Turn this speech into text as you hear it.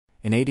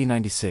In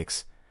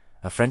 1896,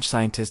 a French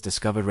scientist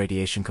discovered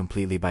radiation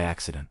completely by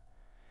accident,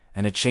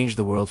 and it changed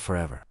the world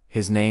forever.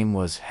 His name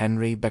was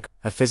Henri Becquerel,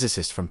 a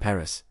physicist from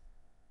Paris.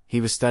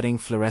 He was studying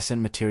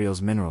fluorescent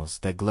minerals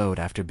that glowed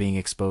after being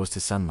exposed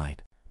to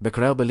sunlight.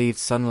 Becquerel believed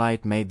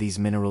sunlight made these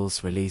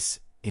minerals release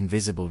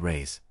invisible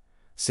rays,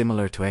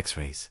 similar to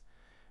X-rays,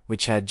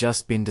 which had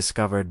just been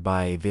discovered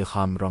by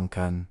Wilhelm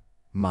Röntgen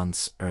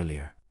months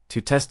earlier. To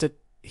test it,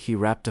 he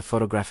wrapped a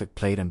photographic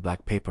plate in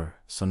black paper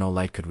so no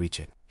light could reach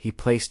it. He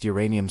placed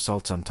uranium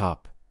salts on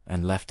top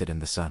and left it in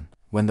the sun.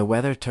 When the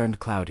weather turned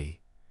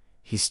cloudy,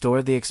 he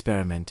stored the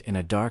experiment in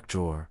a dark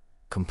drawer,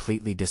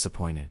 completely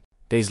disappointed.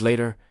 Days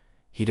later,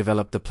 he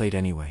developed the plate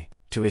anyway.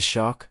 To his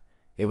shock,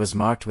 it was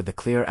marked with a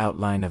clear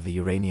outline of the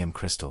uranium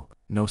crystal.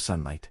 No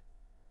sunlight,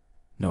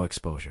 no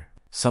exposure.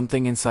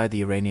 Something inside the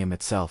uranium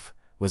itself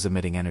was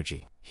emitting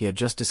energy. He had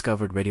just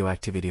discovered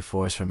radioactivity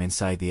force from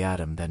inside the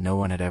atom that no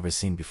one had ever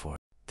seen before.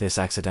 This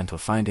accidental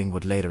finding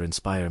would later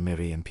inspire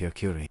Marie and Pierre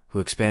Curie, who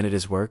expanded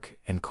his work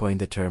and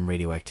coined the term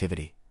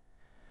radioactivity.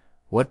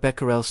 What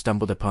Becquerel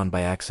stumbled upon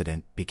by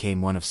accident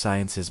became one of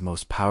science's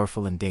most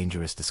powerful and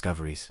dangerous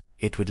discoveries.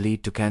 It would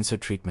lead to cancer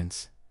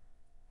treatments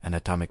and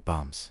atomic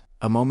bombs.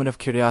 A moment of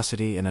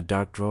curiosity in a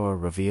dark drawer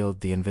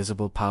revealed the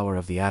invisible power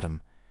of the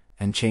atom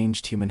and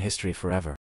changed human history forever.